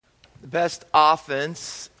The best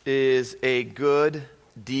offense is a good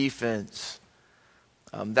defense.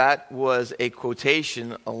 That was a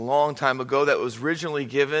quotation a long time ago that was originally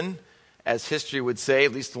given, as history would say,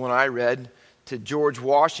 at least the one I read, to George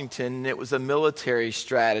Washington, and it was a military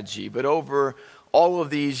strategy. But over all of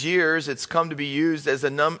these years, it's come to be used as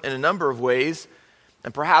in a number of ways,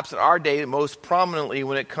 and perhaps in our day, most prominently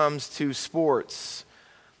when it comes to sports,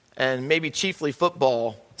 and maybe chiefly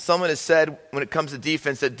football. Someone has said when it comes to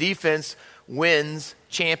defense that defense wins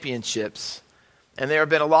championships. And there have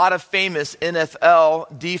been a lot of famous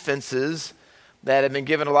NFL defenses that have been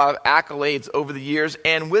given a lot of accolades over the years,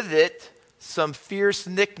 and with it, some fierce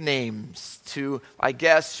nicknames to, I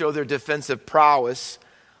guess, show their defensive prowess.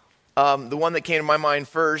 The one that came to my mind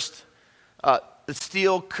first, the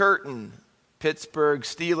Steel Curtain, Pittsburgh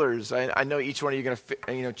Steelers. I know each one of you are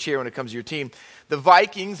going to cheer when it comes to your team. The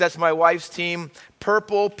Vikings, that's my wife's team.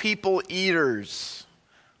 Purple People Eaters.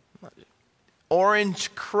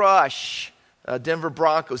 Orange Crush, Denver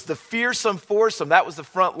Broncos. The Fearsome Foursome, that was the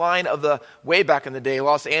front line of the, way back in the day,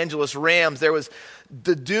 Los Angeles Rams. There was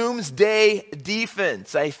the Doomsday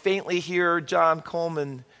Defense. I faintly hear John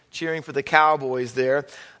Coleman cheering for the Cowboys there.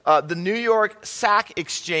 The New York Sack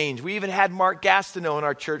Exchange. We even had Mark Gastineau in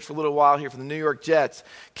our church for a little while here for the New York Jets.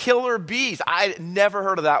 Killer Bees. I never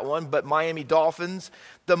heard of that one, but Miami Dolphins.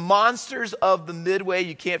 The Monsters of the Midway.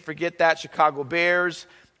 You can't forget that. Chicago Bears.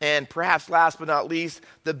 And perhaps last but not least,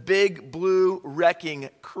 the Big Blue Wrecking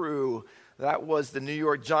Crew. That was the New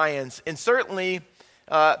York Giants. And certainly,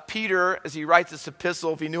 Peter, as he writes this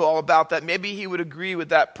epistle, if he knew all about that, maybe he would agree with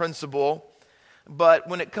that principle. But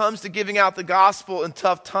when it comes to giving out the gospel in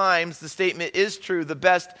tough times, the statement is true. The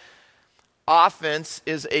best offense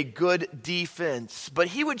is a good defense. But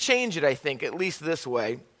he would change it, I think, at least this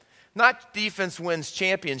way. Not defense wins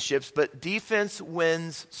championships, but defense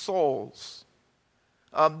wins souls.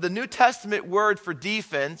 The New Testament word for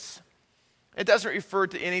defense, it doesn't refer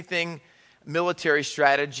to anything military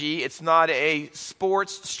strategy. It's not a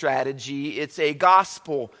sports strategy. It's a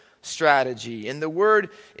gospel strategy. And the word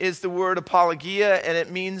is the word apologia, and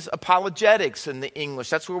it means apologetics in the English.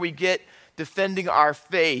 That's where we get defending our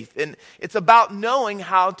faith. And it's about knowing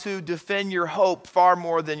how to defend your hope far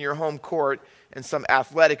more than your home court in some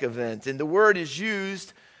athletic event. And the word is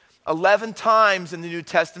used 11 times in the New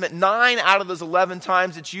Testament. 9 out of those 11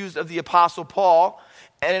 times it's used of the Apostle Paul.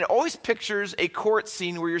 And it always pictures a court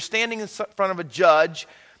scene where you're standing in front of a judge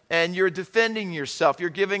and you're defending yourself.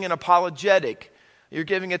 You're giving an apologetic. You're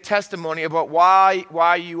giving a testimony about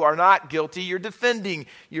why you are not guilty. You're defending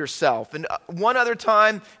yourself. And one other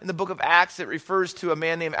time in the book of Acts, it refers to a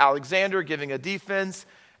man named Alexander giving a defense.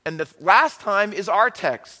 And the last time is our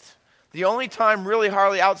text. The only time really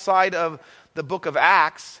hardly outside of the book of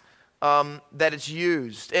Acts that it's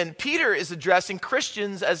used. And Peter is addressing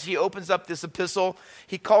Christians as he opens up this epistle.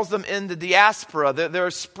 He calls them in the diaspora. They're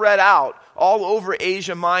spread out all over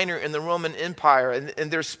Asia Minor in the Roman Empire. And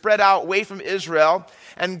they're spread out away from Israel.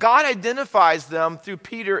 And God identifies them through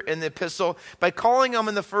Peter in the epistle by calling them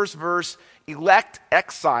in the first verse, elect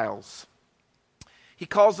exiles. He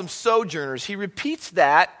calls them sojourners. He repeats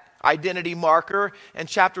that identity marker in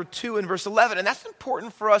chapter 2 and verse 11. And that's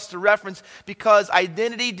important for us to reference because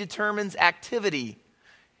identity determines activity.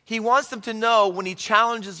 He wants them to know when he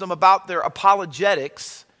challenges them about their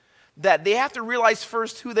apologetics that they have to realize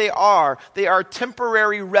first who they are. They are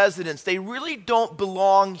temporary residents. They really don't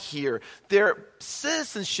belong here. Their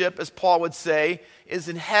citizenship, as Paul would say, is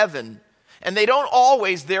in heaven. And they don't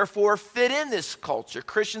always, therefore, fit in this culture.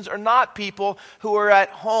 Christians are not people who are at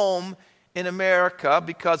home in America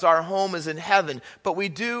because our home is in heaven. But we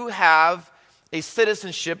do have a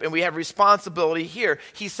citizenship and we have responsibility here.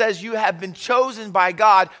 He says you have been chosen by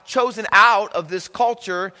God, chosen out of this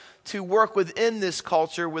culture to work within this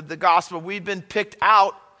culture with the gospel. We've been picked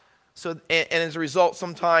out. And as a result,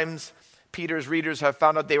 sometimes Peter's readers have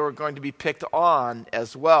found out they were going to be picked on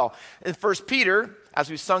as well. And 1 Peter, as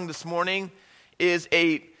we sung this morning, is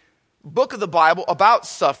a book of the Bible about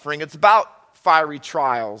suffering. It's about fiery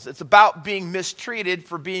trials. It's about being mistreated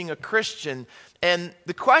for being a Christian. And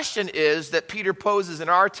the question is that Peter poses in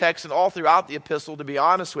our text and all throughout the epistle, to be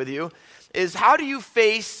honest with you, is how do you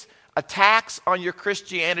face attacks on your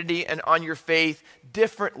Christianity and on your faith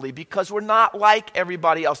differently? Because we're not like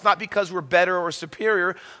everybody else. Not because we're better or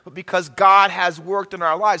superior, but because God has worked in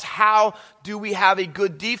our lives. How do we have a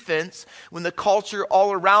good defense when the culture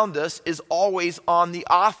all around us is always on the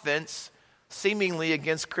offense, seemingly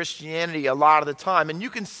against Christianity a lot of the time? And you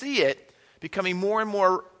can see it becoming more and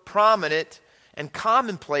more prominent and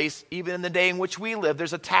commonplace even in the day in which we live.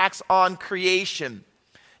 There's attacks on creation.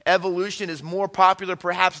 Evolution is more popular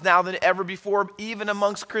perhaps now than ever before, even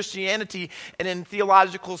amongst Christianity and in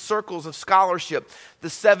theological circles of scholarship. The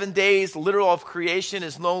 7 days literal of creation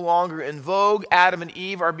is no longer in vogue. Adam and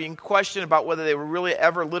Eve are being questioned about whether they were really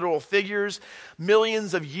ever literal figures.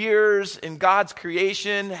 Millions of years in God's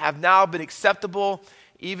creation have now been acceptable,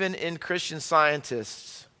 even in Christian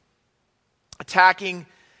scientists. Attacking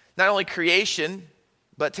not only creation,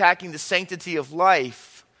 but attacking the sanctity of life.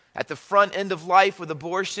 At the front end of life with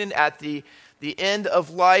abortion, at the end of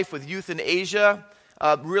life with euthanasia,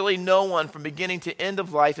 really no one from beginning to end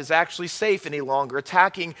of life is actually safe any longer.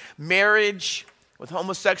 Attacking marriage with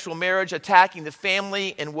homosexual marriage, attacking the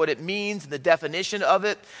family and what it means and the definition of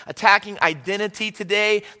it, attacking identity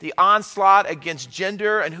today, the onslaught against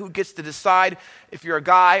gender and who gets to decide if you're a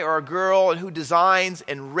guy or a girl, and who designs,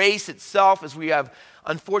 and race itself, as we have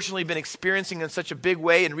unfortunately been experiencing in such a big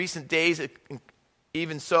way in recent days,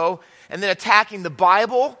 even so. And then attacking the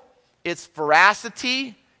Bible, its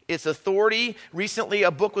veracity, its authority. Recently,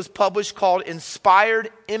 a book was published called Inspired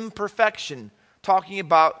Imperfection, talking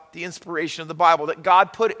about the inspiration of the Bible, that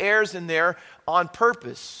God put errors in there on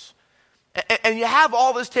purpose. And you have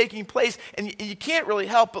all this taking place, and you can't really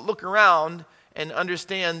help but look around and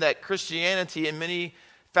understand that Christianity in many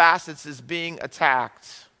facets is being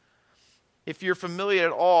attacked. If you're familiar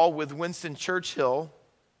at all with Winston Churchill,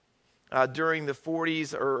 during the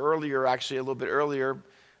 40s or earlier, actually a little bit earlier,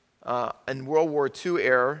 in World War II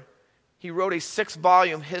era, he wrote a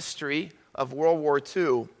 6-volume history of World War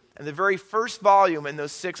II. And the very first volume in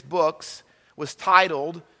those 6 books was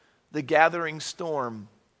titled The Gathering Storm.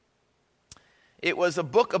 It was a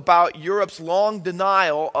book about Europe's long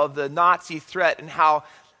denial of the Nazi threat and how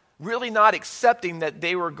really not accepting that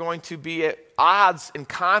they were going to be at odds and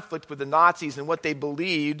conflict with the Nazis and what they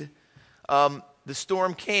believed. The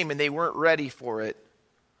storm came and they weren't ready for it.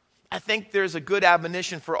 I think there's a good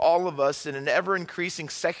admonition for all of us in an ever-increasing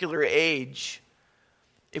secular age.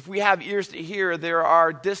 If we have ears to hear, there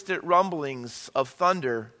are distant rumblings of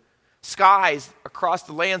thunder. Skies across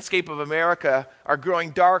the landscape of America are growing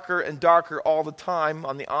darker and darker all the time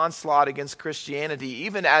on the onslaught against Christianity.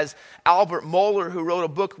 Even as Albert Mohler, who wrote a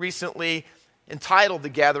book recently entitled The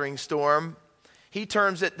Gathering Storm, he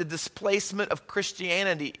terms it the displacement of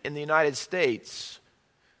Christianity in the United States.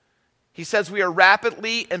 He says we are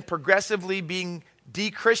rapidly and progressively being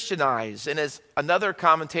de-Christianized. And as another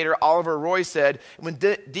commentator, Oliver Roy, said, when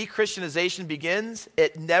de-Christianization begins,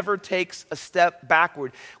 it never takes a step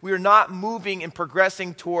backward. We are not moving and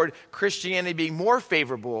progressing toward Christianity being more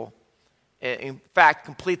favorable. In fact,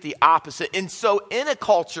 complete the opposite. And so in a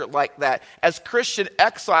culture like that, as Christian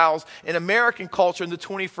exiles in American culture in the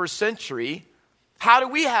 21st century, how do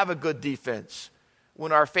we have a good defense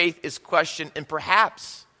when our faith is questioned and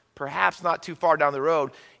perhaps not too far down the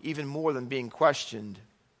road, even more than being questioned?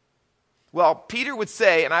 Well, Peter would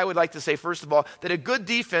say, and I would like to say first of all, that a good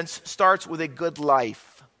defense starts with a good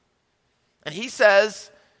life. And he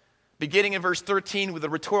says, beginning in verse 13 with a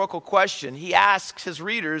rhetorical question, he asks his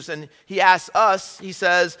readers and he asks us, he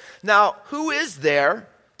says, now who is there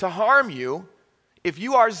to harm you if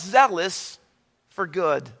you are zealous for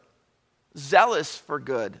good? Zealous for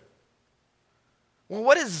good. Well,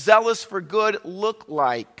 what does zealous for good look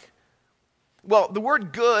like? Well, the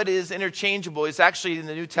word good is interchangeable. It's actually in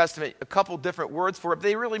the New Testament a couple different words for it, but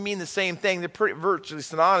they really mean the same thing. They're pretty virtually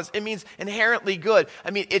synonymous. It means inherently good.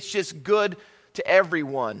 I mean, it's just good to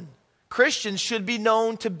everyone. Christians should be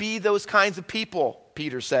known to be those kinds of people,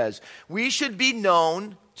 Peter says. We should be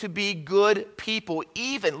known to be good people,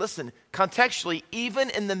 even, listen, contextually, even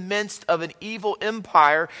in the midst of an evil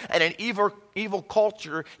empire and an evil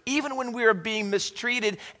culture, even when we are being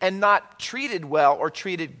mistreated and not treated well or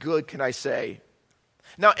treated good, can I say.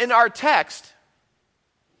 Now, in our text,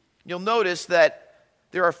 you'll notice that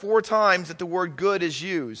there are 4 times that the word good is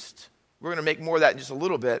used. We're going to make more of that in just a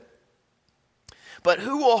little bit. But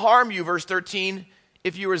who will harm you, verse 13,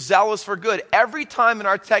 if you are zealous for good? Every time in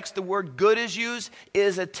our text the word good is used, it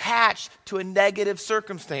is attached to a negative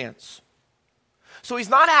circumstance. So he's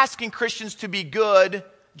not asking Christians to be good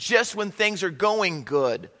just when things are going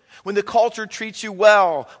good, when the culture treats you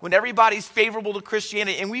well, when everybody's favorable to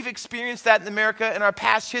Christianity. And we've experienced that in America in our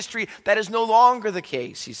past history. That is no longer the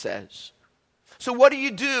case, he says. So what do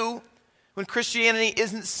you do when Christianity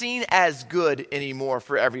isn't seen as good anymore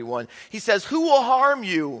for everyone? He says, who will harm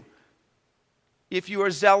you if you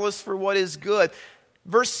are zealous for what is good?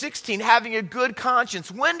 Verse 16, having a good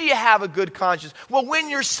conscience. When do you have a good conscience? Well, when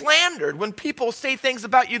you're slandered, when people say things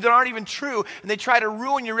about you that aren't even true, and they try to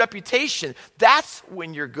ruin your reputation. That's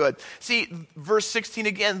when you're good. See, verse 16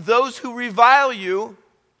 again, those who revile you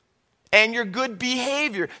and your good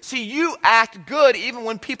behavior. See, you act good even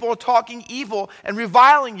when people are talking evil and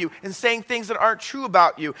reviling you and saying things that aren't true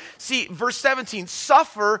about you. See, verse 17,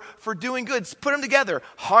 suffer for doing good. Put them together.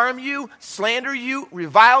 Harm you, slander you,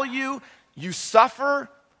 revile you, you suffer.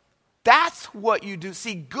 That's what you do.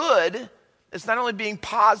 See, good is not only being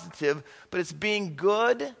positive, but it's being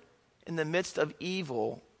good in the midst of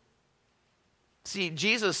evil. See,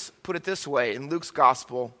 Jesus put it this way in Luke's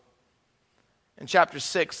gospel. In chapter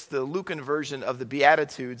 6, the Lucan version of the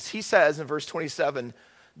Beatitudes, he says in verse 27,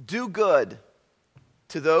 do good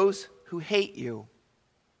to those who hate you.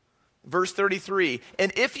 Verse 33,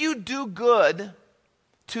 and if you do good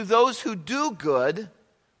to those who do good,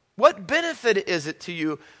 what benefit is it to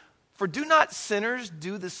you? For do not sinners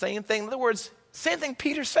do the same thing? In other words, same thing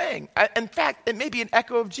Peter's saying. In fact, it may be an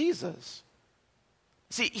echo of Jesus.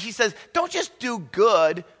 See, he says, don't just do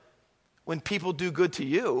good when people do good to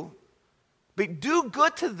you, but do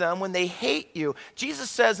good to them when they hate you. Jesus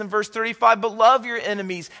says in verse 35, but love your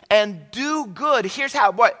enemies and do good. Here's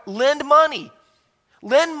how, what? Lend money.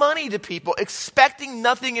 Lend money to people, expecting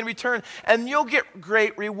nothing in return, and you'll get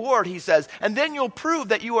great reward, he says. And then you'll prove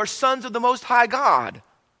that you are sons of the Most High God,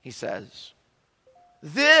 he says.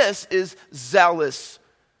 This is zealous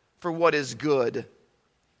for what is good.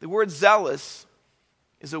 The word zealous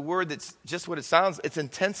is a word that's just what it sounds. It's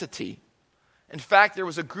intensity. In fact, there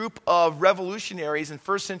was a group of revolutionaries in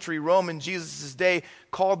first century Rome in Jesus' day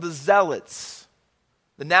called the Zealots,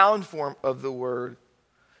 the noun form of the word.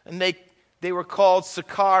 And they were called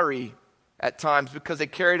Sicarii at times because they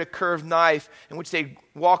carried a curved knife in which they'd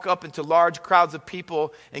walk up into large crowds of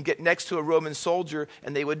people and get next to a Roman soldier,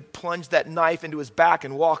 and they would plunge that knife into his back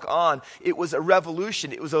and walk on. It was a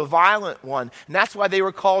revolution. It was a violent one. And that's why they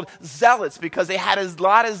were called zealots, because they had a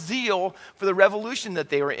lot of zeal for the revolution that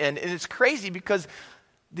they were in. And it's crazy because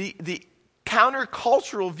the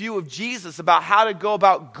countercultural view of Jesus about how to go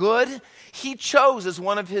about good, he chose as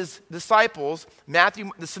one of his disciples. Matthew,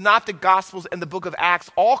 the Synoptic Gospels, and the book of Acts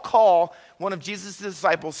all call one of Jesus'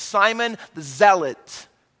 disciples Simon the Zealot.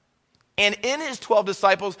 And in his 12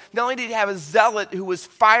 disciples, not only did he have a zealot who was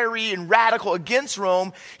fiery and radical against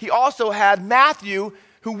Rome, he also had Matthew,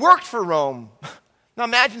 who worked for Rome. Now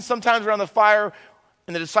imagine sometimes around the fire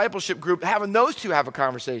in the discipleship group having those two have a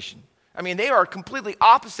conversation. I mean, they are completely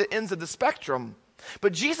opposite ends of the spectrum.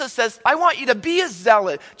 But Jesus says, I want you to be a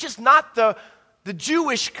zealot, just not the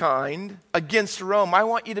Jewish kind against Rome. I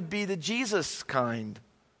want you to be the Jesus kind.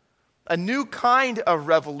 A new kind of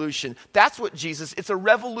revolution. That's what Jesus, it's a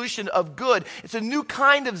revolution of good. It's a new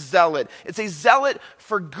kind of zealot. It's a zealot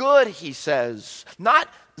for good, he says. Not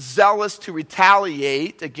zealous to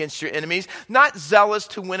retaliate against your enemies. Not zealous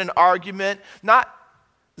to win an argument. Not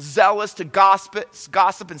zealous to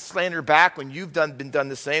gossip and slander back when you've been done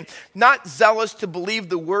the same. Not zealous to believe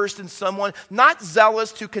the worst in someone. Not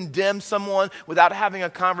zealous to condemn someone without having a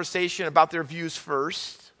conversation about their views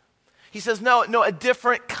first. He says, no, a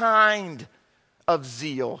different kind of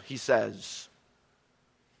zeal, he says.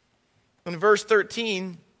 In verse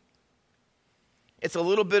 13, it's a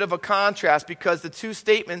little bit of a contrast because the two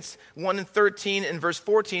statements, 1 and 13 and verse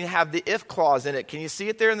 14, have the if clause in it. Can you see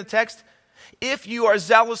it there in the text? If you are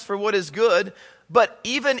zealous for what is good, but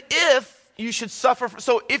even if you should suffer.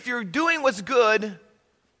 So if you're doing what's good,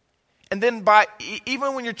 and then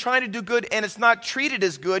even when you're trying to do good and it's not treated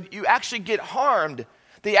as good, you actually get harmed.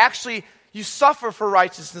 You suffer for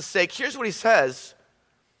righteousness' sake. Here's what he says.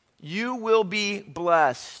 You will be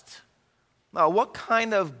blessed. Now, what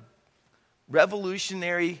kind of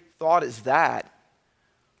revolutionary thought is that?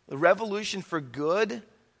 The revolution for good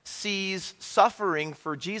sees suffering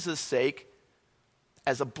for Jesus' sake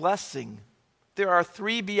as a blessing. There are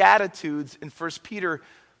 3 Beatitudes in 1 Peter.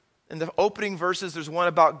 In the opening verses, there's one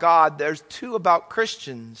about God. There's 2 about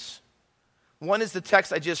Christians. One is the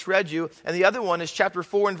text I just read you, and the other one is chapter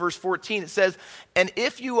 4 and verse 14. It says, and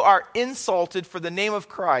if you are insulted for the name of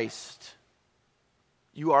Christ,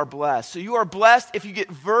 you are blessed. So you are blessed if you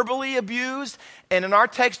get verbally abused, and in our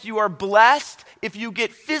text, you are blessed if you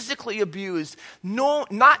get physically abused. No,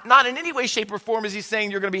 not in any way, shape, or form is he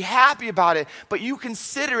saying you're going to be happy about it, but you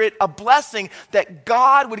consider it a blessing that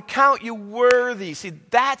God would count you worthy. See,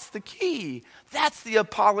 that's the key. That's the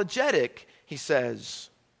apologetic, he says.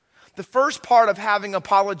 The first part of having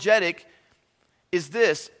apologetic is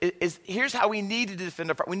this. Here's how we need to defend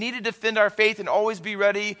our faith. We need to defend our faith and always be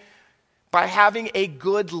ready by having a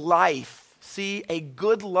good life. See, a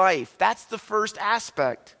good life. That's the first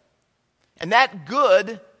aspect. And that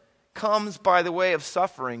good comes by the way of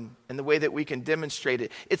suffering and the way that we can demonstrate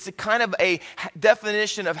it. It's a kind of a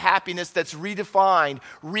definition of happiness that's redefined,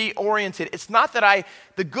 reoriented. It's not that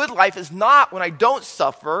the good life is not when I don't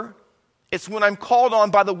suffer. It's when I'm called on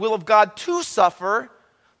by the will of God to suffer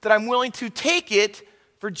that I'm willing to take it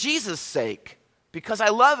for Jesus' sake, because I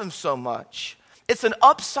love him so much. It's an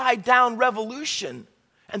upside down revolution.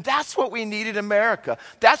 And that's what we need in America.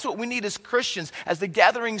 That's what we need as Christians, as the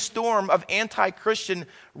gathering storm of anti-Christian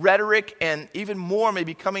rhetoric and even more may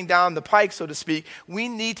be coming down the pike, so to speak. We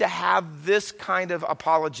need to have this kind of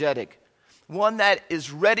apologetic, one that is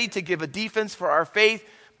ready to give a defense for our faith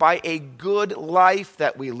by a good life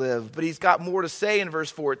that we live. But he's got more to say in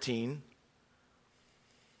verse 14.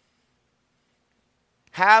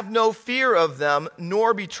 Have no fear of them,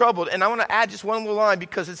 nor be troubled. And I want to add just one little line,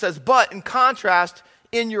 because it says, but in contrast,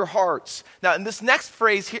 in your hearts. Now, in this next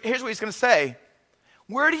phrase, here's what he's going to say.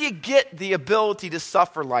 Where do you get the ability to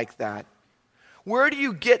suffer like that? Where do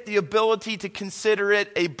you get the ability to consider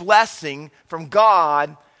it a blessing from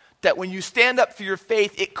God that when you stand up for your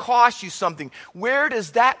faith, it costs you something? Where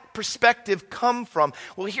does that perspective come from?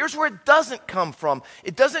 Well, here's where it doesn't come from.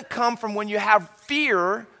 It doesn't come from when you have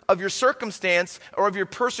fear of your circumstance or of your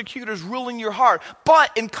persecutors ruling your heart.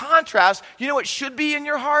 But in contrast, you know what should be in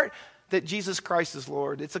your heart? That Jesus Christ is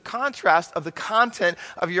Lord. It's a contrast of the content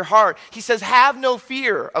of your heart. He says, have no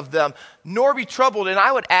fear of them, nor be troubled. And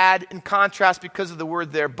I would add, in contrast, because of the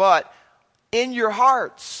word there, but in your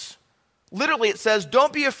hearts. Literally, it says,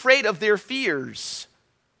 don't be afraid of their fears.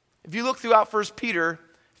 If you look throughout 1 Peter,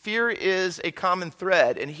 fear is a common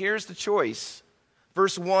thread. And here's the choice.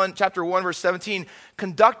 Chapter 1, verse 17,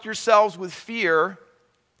 conduct yourselves with fear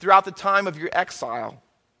throughout the time of your exile.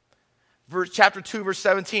 Chapter 2, verse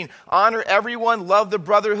 17, honor everyone, love the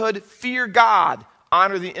brotherhood, fear God,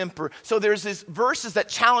 honor the emperor. So there's these verses that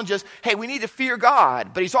challenge us, hey, we need to fear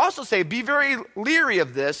God. But he's also saying, be very leery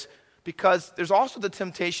of this, because there's also the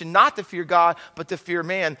temptation not to fear God, but to fear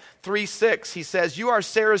man. 3:6, he says, you are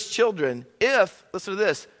Sarah's children if, listen to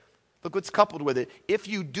this, look what's coupled with it, if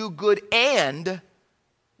you do good and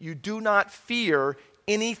you do not fear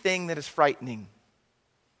anything that is frightening.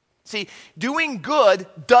 See, doing good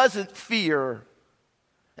doesn't fear.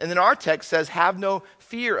 And then our text says, have no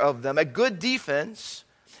fear of them. A good defense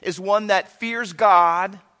is one that fears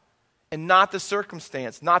God and not the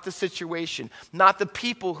circumstance, not the situation, not the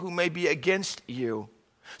people who may be against you.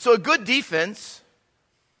 So a good defense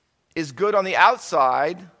is good on the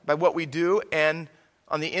outside by what we do and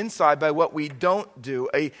on the inside by what we don't do.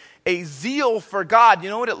 A zeal for God, you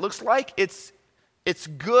know what it looks like? It's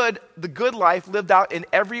good, the good life lived out in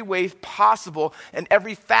every way possible and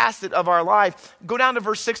every facet of our life. Go down to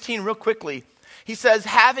verse 16 real quickly. He says,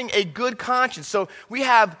 having a good conscience. So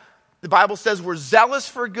the Bible says we're zealous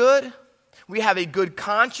for good. We have a good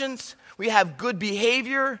conscience. We have good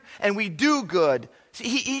behavior, and we do good. See,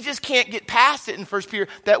 he just can't get past it in 1 Peter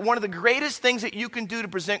that one of the greatest things that you can do to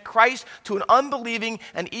present Christ to an unbelieving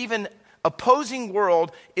and even opposing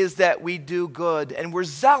world is that we do good, and we're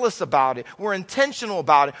zealous about it. We're intentional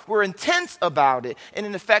about it. We're intense about it. And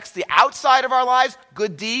it affects the outside of our lives,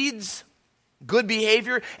 good deeds, good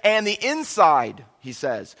behavior, and the inside, he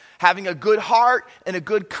says. Having a good heart and a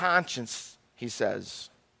good conscience, he says.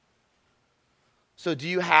 So do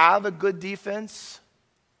you have a good defense?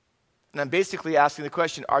 And I'm basically asking the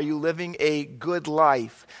question, are you living a good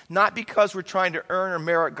life? Not because we're trying to earn or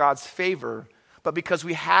merit God's favor, but because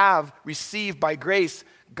we have received by grace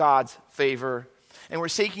God's favor. And we're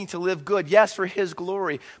seeking to live good, yes, for his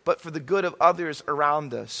glory, but for the good of others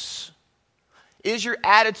around us. Is your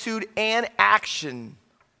attitude and action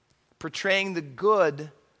portraying the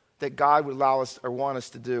good that God would allow us or want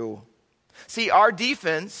us to do? See, our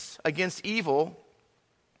defense against evil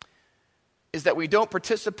is that we don't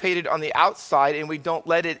participate it on the outside and we don't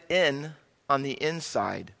let it in on the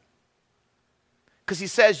inside. Because he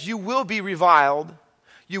says you will be reviled,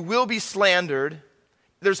 you will be slandered,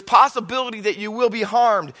 there's possibility that you will be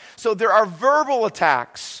harmed. So there are verbal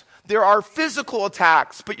attacks, there are physical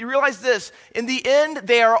attacks, but you realize this, in the end,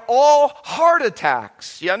 they are all heart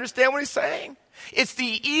attacks. You understand what he's saying? It's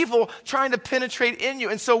the evil trying to penetrate in you.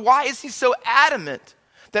 And so why is he so adamant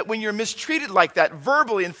that when you're mistreated like that,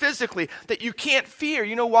 verbally and physically, that you can't fear?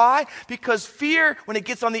 You know why? Because fear, when it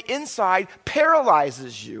gets on the inside,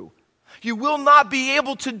 paralyzes you. You will not be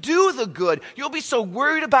able to do the good. You'll be so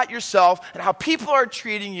worried about yourself and how people are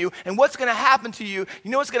treating you and what's going to happen to you.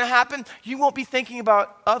 You know what's going to happen? You won't be thinking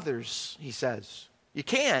about others, he says. You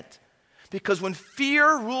can't. Because when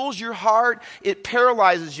fear rules your heart, it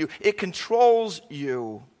paralyzes you. It controls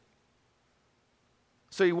you.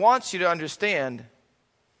 So he wants you to understand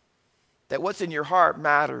that what's in your heart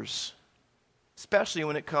matters, especially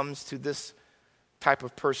when it comes to this type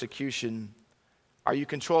of persecution. Are you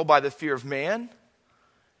controlled by the fear of man?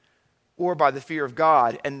 or by the fear of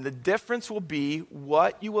God. And the difference will be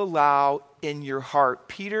what you allow in your heart.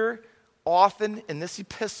 Peter often in this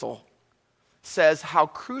epistle says how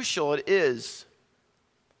crucial it is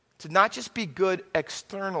to not just be good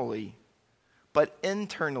externally, but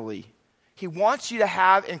internally. He wants you to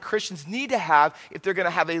have, and Christians need to have, if they're going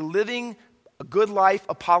to have a living, a good life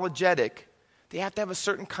apologetic, they have to have a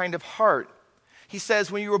certain kind of heart. He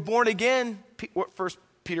says when you were born again, 1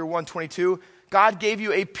 Peter 1:22, God gave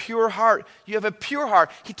you a pure heart. You have a pure heart.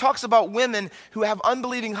 He talks about women who have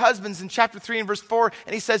unbelieving husbands in chapter 3 and verse 4.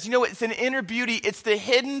 And he says, it's an inner beauty. It's the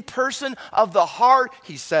hidden person of the heart,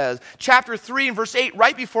 he says. Chapter 3 and verse 8,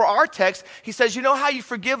 right before our text, he says, you know how you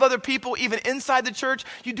forgive other people even inside the church?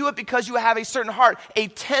 You do it because you have a certain heart, a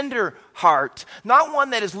tender heart. Not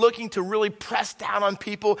one that is looking to really press down on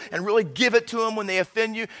people and really give it to them when they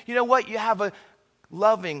offend you. You know what? You have a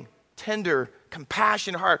loving, tender,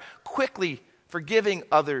 compassionate heart. Quickly forgiving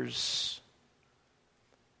others.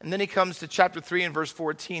 And then he comes to chapter 3 and verse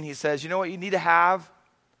 14. He says, you know what you need to have?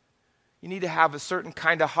 You need to have a certain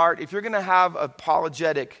kind of heart. If you're going to have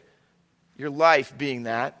apologetic, your life being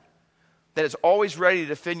that is always ready to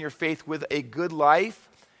defend your faith with a good life,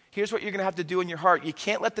 here's what you're going to have to do in your heart. You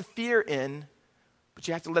can't let the fear in, but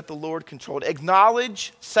you have to let the Lord control it.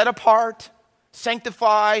 Acknowledge, set apart,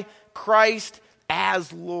 sanctify Christ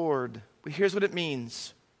as Lord. But here's what it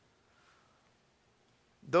means.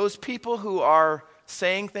 Those people who are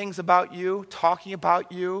saying things about you, talking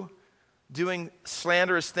about you, doing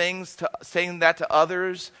slanderous things, saying that to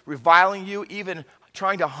others, reviling you, even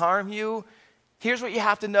trying to harm you, here's what you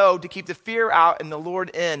have to know to keep the fear out and the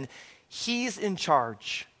Lord in. He's in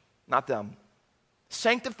charge, not them.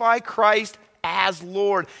 Sanctify Christ as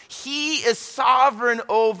Lord. He is sovereign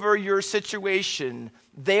over your situation.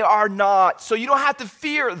 They are not. So you don't have to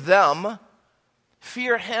fear them.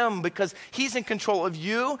 Fear him because he's in control of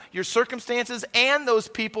you, your circumstances, and those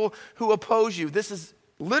people who oppose you. This is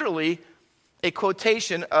literally a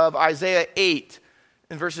quotation of Isaiah 8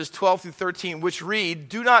 in verses 12 through 13, which read,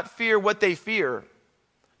 do not fear what they fear,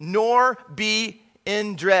 nor be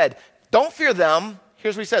in dread. Don't fear them.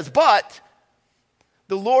 Here's what he says, but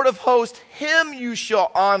the Lord of hosts, him you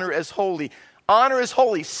shall honor as holy. Honor as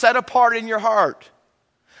holy, set apart in your heart.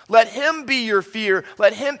 Let him be your fear.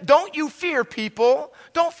 Don't you fear people.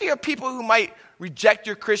 Don't fear people who might reject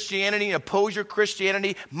your Christianity, oppose your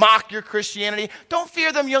Christianity, mock your Christianity. Don't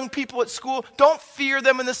fear them young people at school. Don't fear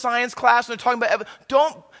them in the science class when they're talking about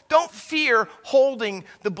Don't fear holding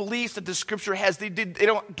the beliefs that the scripture has. They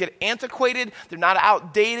don't get antiquated. They're not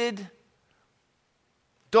outdated.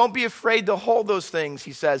 Don't be afraid to hold those things,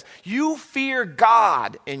 he says. You fear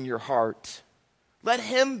God in your heart. Let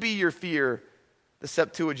him be your fear. The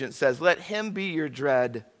Septuagint says, let him be your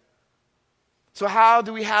dread. So how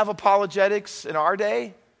do we have apologetics in our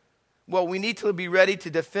day? Well, we need to be ready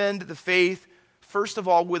to defend the faith, first of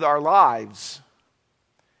all, with our lives.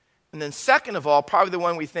 And then second of all, probably the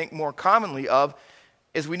one we think more commonly of,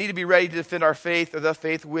 is we need to be ready to defend our faith or the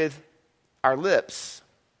faith with our lips.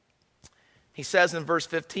 He says in verse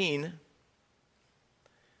 15,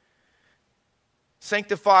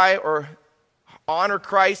 sanctify or honor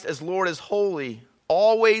Christ as Lord as holy,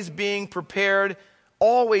 always being prepared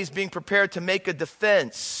to make a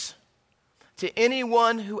defense to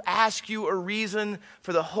anyone who asks you a reason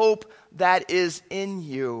for the hope that is in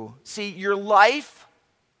you. See, your life,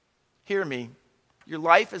 hear me, your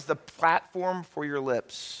life is the platform for your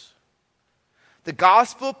lips. The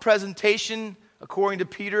gospel presentation, according to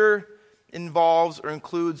Peter, involves or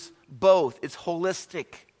includes both. It's holistic.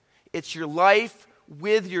 It's your life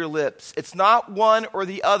with your lips. It's not one or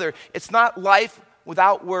the other. It's not life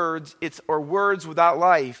without words, or words without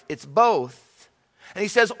life. It's both. And he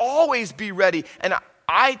says, always be ready. And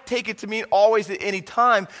I take it to mean always at any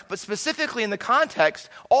time, but specifically in the context,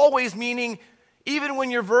 always meaning even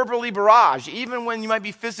when you're verbally barraged, even when you might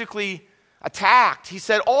be physically attacked. He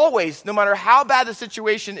said, always, no matter how bad the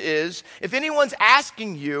situation is, if anyone's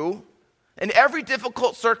asking you in every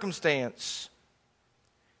difficult circumstance,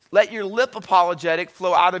 let your lip apologetic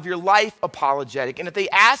flow out of your life apologetic. And if they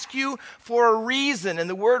ask you for a reason, and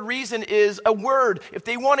the word reason is a word, if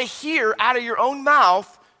they want to hear out of your own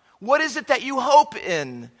mouth, what is it that you hope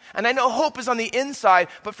in? And I know hope is on the inside,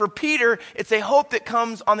 but for Peter, it's a hope that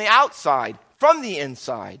comes on the outside, from the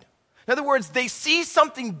inside. In other words, they see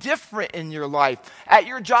something different in your life. At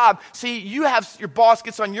your job, see, your boss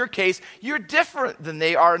gets on your case, you're different than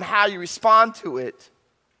they are in how you respond to it.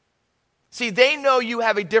 See, they know you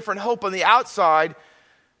have a different hope on the outside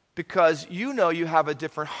because you know you have a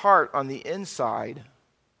different heart on the inside.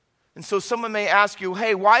 And so someone may ask you,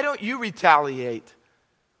 hey, why don't you retaliate?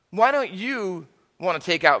 Why don't you want to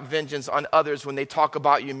take out vengeance on others when they talk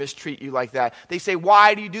about you, mistreat you like that. They say,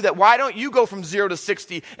 why do you do that? Why don't you go from 0 to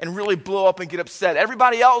 60 and really blow up and get upset?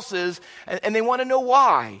 Everybody else is, and they want to know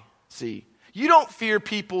why. See, you don't fear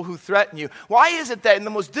people who threaten you. Why is it that in the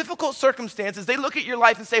most difficult circumstances, they look at your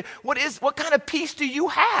life and say, what kind of peace do you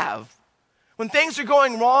have? When things are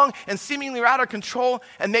going wrong and seemingly out of control,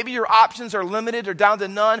 and maybe your options are limited or down to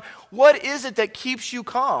none, what is it that keeps you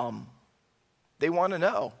calm? They want to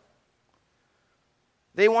know.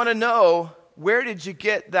 They want to know, where did you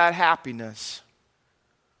get that happiness?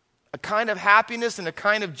 A kind of happiness and a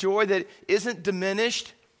kind of joy that isn't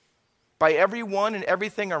diminished by everyone and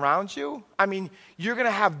everything around you. I mean, you're going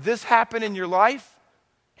to have this happen in your life,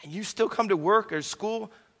 and you still come to work or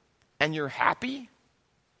school, and you're happy?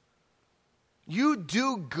 You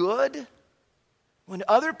do good when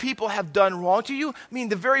other people have done wrong to you? I mean,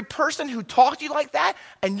 the very person who talked to you like that,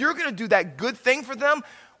 and you're going to do that good thing for them?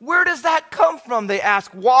 Where does that come from? They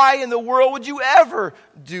ask, why in the world would you ever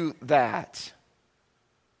do that?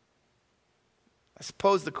 I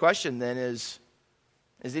suppose the question then is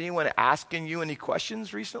anyone asking you any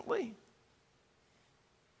questions recently?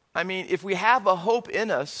 I mean, if we have a hope in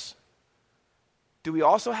us, do we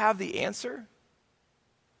also have the answer?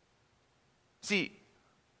 See,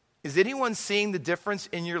 is anyone seeing the difference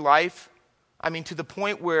in your life? I mean, to the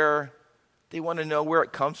point where they want to know where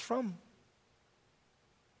it comes from?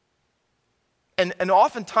 And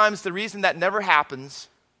oftentimes the reason that never happens,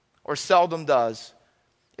 or seldom does,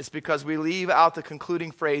 is because we leave out the concluding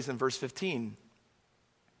phrase in verse 15.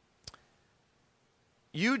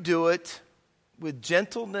 You do it with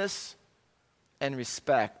gentleness and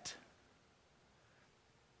respect.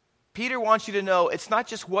 Peter wants you to know it's not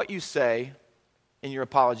just what you say in your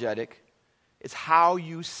apologetic, it's how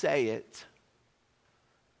you say it.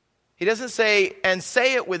 He doesn't say, and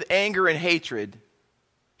say it with anger and hatred.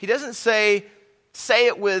 He doesn't say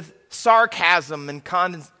it with sarcasm and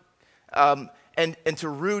to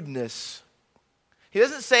rudeness. He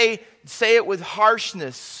doesn't say it with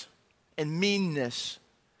harshness and meanness.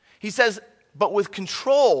 He says, but with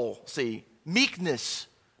control, see, meekness,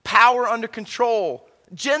 power under control,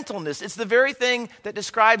 gentleness. It's the very thing that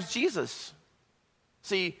describes Jesus.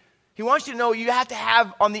 See, he wants you to know you have to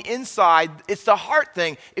have on the inside, it's the heart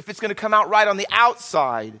thing, if it's going to come out right on the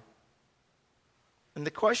outside. And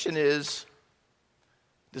the question is,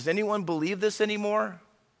 does anyone believe this anymore?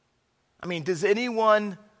 I mean, does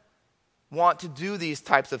anyone want to do these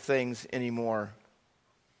types of things anymore?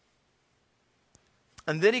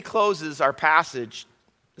 And then he closes our passage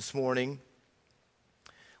this morning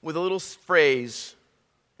with a little phrase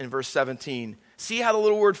in verse 17. See how the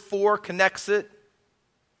little word for connects it?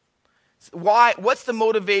 Why? What's the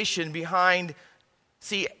motivation behind,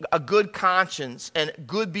 a good conscience and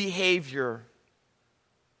good behavior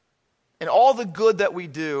and all the good that we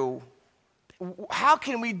do? How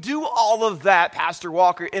can we do all of that, Pastor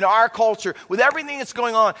Walker, in our culture with everything that's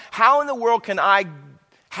going on? How in the world can I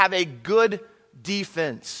have a good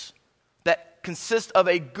defense that consists of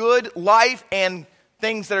a good life and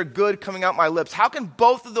things that are good coming out my lips? How can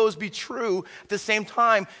both of those be true at the same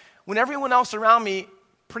time when everyone else around me,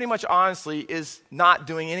 pretty much honestly, is not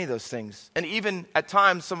doing any of those things? And even at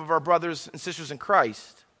times, some of our brothers and sisters in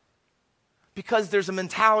Christ. Because there's a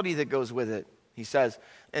mentality that goes with it, he says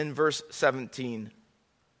in verse 17.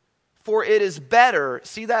 For it is better,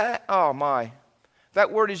 see that? Oh my.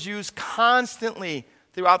 That word is used constantly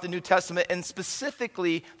throughout the New Testament and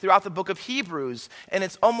specifically throughout the book of Hebrews. And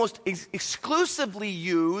it's almost exclusively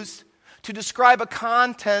used to describe a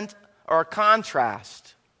content or a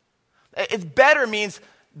contrast. It's better means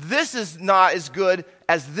this is not as good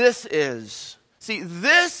as this is. See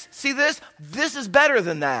this is better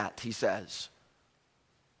than that, he says.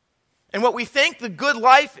 And what we think the good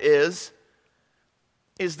life is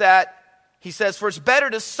that, he says, for it's better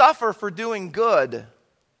to suffer for doing good.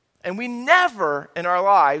 And we never in our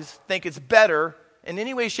lives think it's better in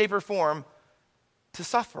any way, shape, or form to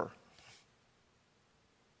suffer.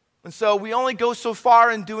 And so we only go so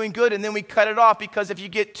far in doing good, and then we cut it off, because if you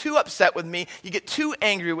get too upset with me, you get too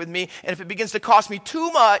angry with me, and if it begins to cost me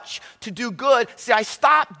too much to do good, see, I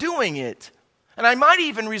stop doing it. And I might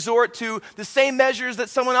even resort to the same measures that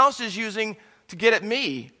someone else is using to get at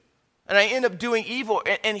me. And I end up doing evil.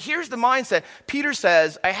 And here's the mindset. Peter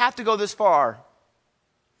says, I have to go this far.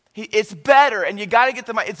 It's better, and you got to get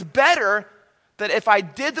the mind. It's better that if I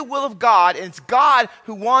did the will of God, and it's God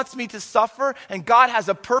who wants me to suffer, and God has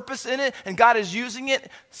a purpose in it, and God is using it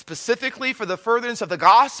specifically for the furtherance of the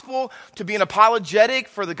gospel, to be an apologetic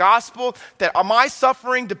for the gospel, that my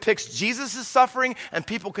suffering depicts Jesus' suffering, and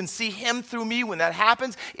people can see him through me when that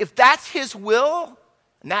happens. If that's his will,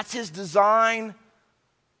 and that's his design,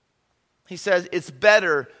 He says, it's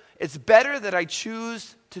better that I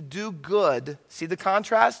choose to do good. See the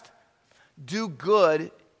contrast? Do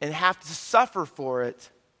good and have to suffer for it,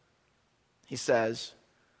 he says,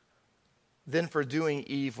 than for doing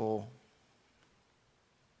evil.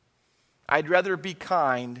 I'd rather be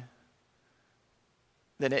kind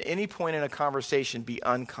than at any point in a conversation be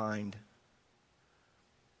unkind.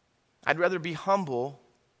 I'd rather be humble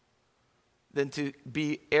than to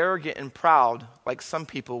be arrogant and proud like some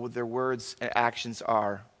people with their words and actions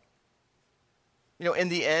are. You know, in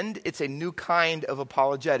the end, it's a new kind of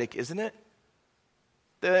apologetic, isn't it?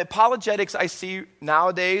 The apologetics I see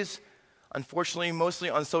nowadays, unfortunately, mostly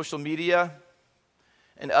on social media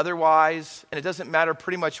and otherwise, and it doesn't matter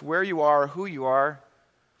pretty much where you are or who you are.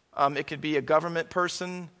 It could be a government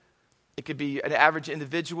person. It could be an average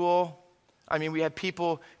individual. I mean, we have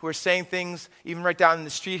people who are saying things even right down in the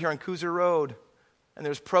street here on Cooser Road, and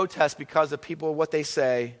there's protests because of people, what they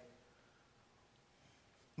say.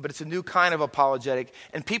 But it's a new kind of apologetic.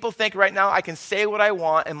 And people think right now I can say what I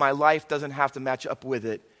want and my life doesn't have to match up with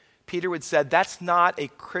it. Peter would say that's not a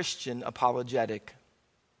Christian apologetic.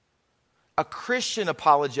 A Christian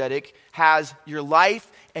apologetic has your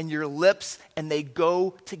life and your lips, and they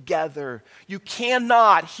go together. You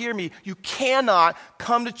cannot, hear me, you cannot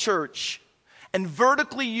come to church and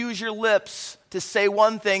vertically use your lips to say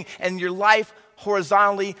one thing and your life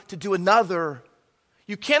horizontally to do another.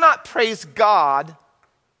 You cannot praise God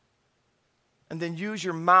and then use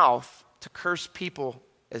your mouth to curse people,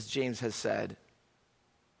 as James has said.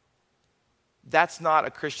 That's not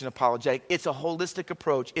a Christian apologetic. It's a holistic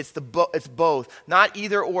approach. It's both. Not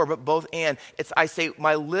either or, but both and. I say,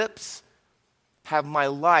 my lips have my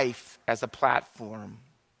life as a platform.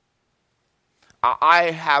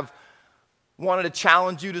 I have wanted to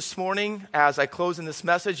challenge you this morning as I close in this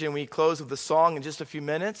message, and we close with the song in just a few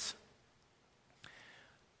minutes.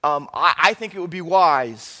 I think it would be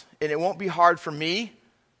wise, and it won't be hard for me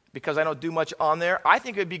because I don't do much on there. I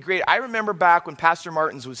think it would be great. I remember back when Pastor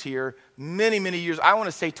Martins was here many, many years, I want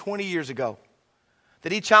to say 20 years ago,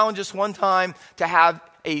 that he challenged us one time to have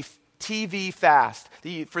a TV fast.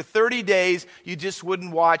 For 30 days, you just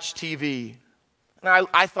wouldn't watch TV. And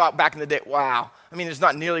I thought back in the day, wow. I mean, there's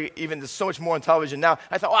not nearly even, there's so much more on television now.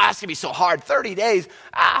 I thought, wow, that's going to be so hard. 30 days?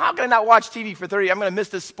 How can I not watch TV for 30? I'm going to miss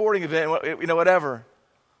this sporting event, whatever.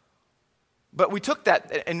 But we took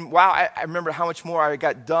that, and wow, I remember how much more I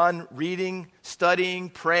got done reading, studying,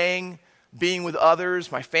 praying, being with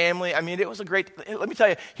others, my family. I mean, it was a great, let me tell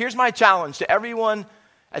you, here's my challenge to everyone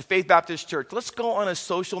at Faith Baptist Church. Let's go on a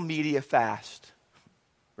social media fast,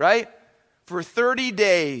 right? For 30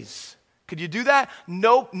 days. Could you do that?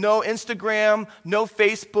 Nope, no Instagram, no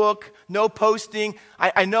Facebook, no posting.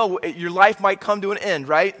 I know your life might come to an end,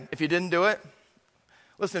 right? If you didn't do it.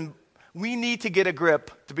 Listen, we need to get a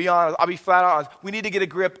grip, to be honest. I'll be flat out honest. We need to get a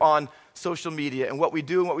grip on social media and what we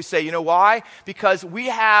do and what we say. You know why? Because we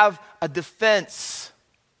have a defense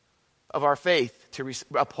of our faith to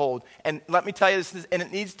uphold. And let me tell you this, and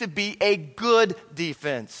it needs to be a good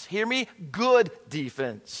defense. Hear me? Good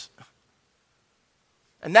defense.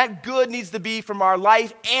 And that good needs to be from our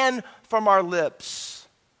life and from our lips.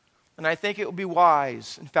 And I think it would be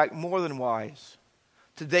wise, in fact, more than wise,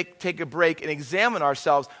 to take a break and examine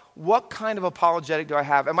ourselves. What kind of apologetic do I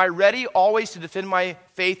have? Am I ready always to defend my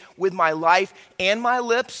faith with my life and my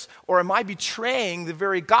lips? Or am I betraying the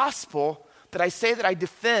very gospel that I say that I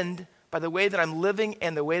defend by the way that I'm living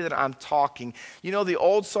and the way that I'm talking? You know, the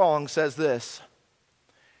old song says this: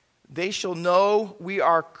 they shall know we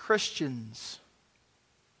are Christians.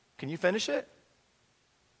 Can you finish it?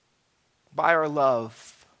 By our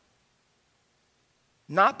love.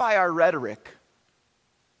 Not by our rhetoric.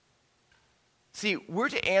 See, we're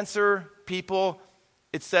to answer people,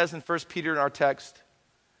 it says in 1 Peter in our text,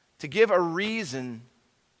 to give a reason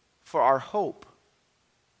for our hope.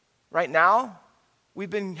 Right now, we've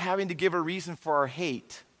been having to give a reason for our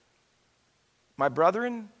hate. My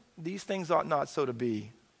brethren, these things ought not so to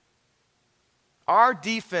be. Our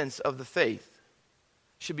defense of the faith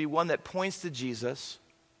should be one that points to Jesus,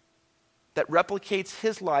 that replicates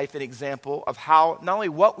his life and example of how, not only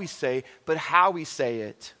what we say, but how we say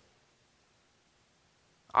it.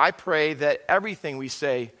 I pray that everything we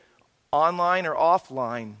say, online or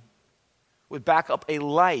offline, would back up a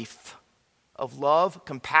life of love,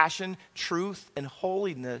 compassion, truth, and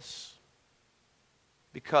holiness,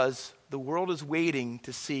 because the world is waiting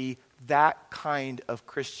to see that kind of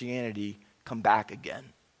Christianity come back again.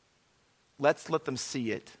 Let's let them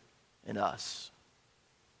see it in us.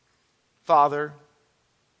 Father,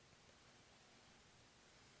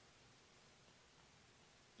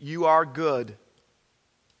 you are good.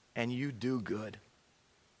 And you do good.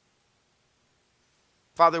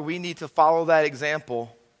 Father, we need to follow that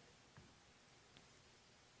example.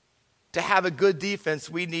 To have a good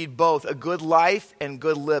defense, we need both a good life and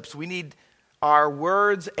good lips. We need our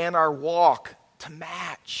words and our walk to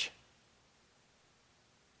match.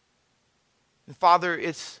 And Father,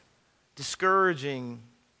 it's discouraging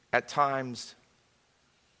at times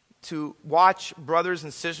to watch brothers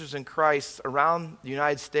and sisters in Christ around the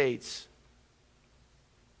United States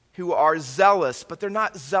who are zealous, but they're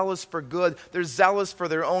not zealous for good. They're zealous for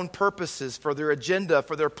their own purposes, for their agenda,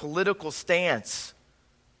 for their political stance.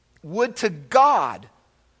 Would to God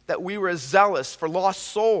that we were zealous for lost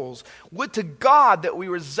souls. Would to God that we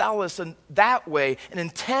were zealous in that way and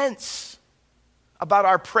intense about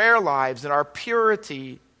our prayer lives and our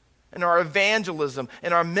purity and our evangelism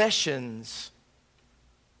and our missions.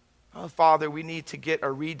 Oh, Father, we need to get a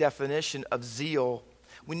redefinition of zeal.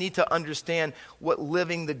 We need to understand what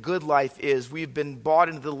living the good life is. We've been bought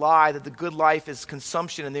into the lie that the good life is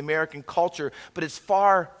consumption in the American culture, but it's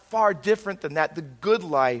far, far different than that. The good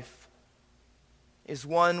life is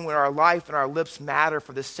one where our life and our lips matter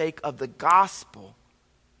for the sake of the gospel.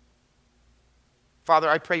 Father,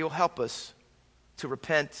 I pray you'll help us to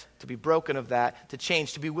repent, to be broken of that, to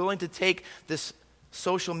change, to be willing to take this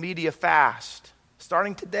social media fast,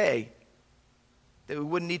 starting today, that we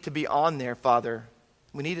wouldn't need to be on there, Father.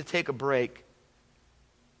 We need to take a break,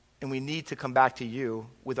 and we need to come back to you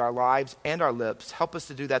with our lives and our lips. Help us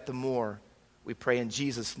to do that the more. We pray in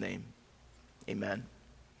Jesus' name. Amen.